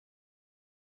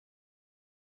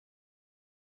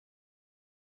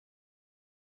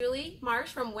Julie Marsh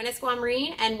from Winnisquam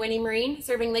Marine and Winnie Marine,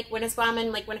 serving Lake Winnisquam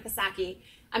and Lake Winnipesaukee.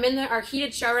 I'm in our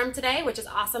heated showroom today, which is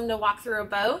awesome to walk through a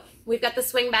boat. We've got the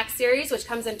swingback series, which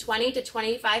comes in 20 to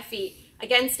 25 feet.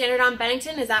 Again, standard on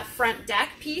Bennington is that front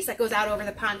deck piece that goes out over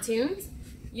the pontoons.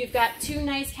 You've got two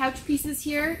nice couch pieces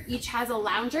here. Each has a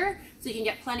lounger, so you can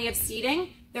get plenty of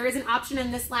seating. There is an option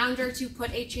in this lounger to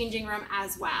put a changing room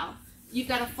as well. You've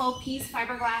got a full piece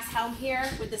fiberglass helm here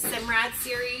with the Simrad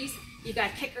series. You've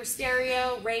got kicker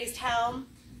stereo, raised helm,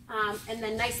 and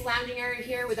then nice lounging area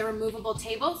here with a removable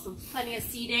table, so plenty of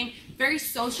seating. Very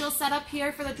social setup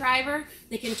here for the driver.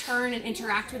 They can turn and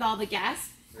interact with all the guests.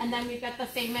 And then we've got the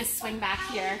famous swing back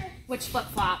here, which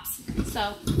flip-flops.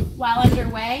 So while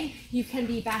underway, you can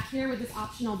be back here with this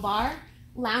optional bar,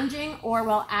 lounging, or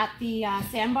while at the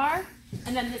sandbar.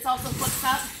 And then this also flips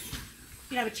up.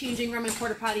 You have a changing room and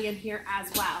porta potty in here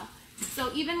as well.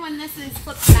 So even when this is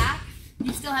flipped back,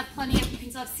 you still have you can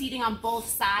still have seating on both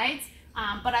sides.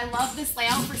 But I love this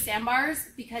layout for sandbars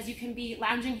because you can be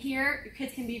lounging here, your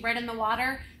kids can be right in the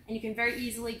water, and you can very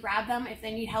easily grab them if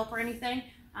they need help or anything.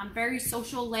 Very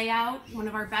social layout, one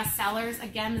of our best sellers.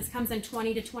 Again, this comes in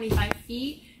 20 to 25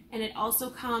 feet, and it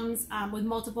also comes with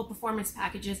multiple performance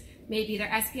packages, maybe either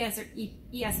SPS or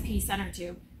ESP center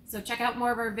tube. So check out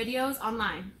more of our videos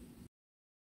online.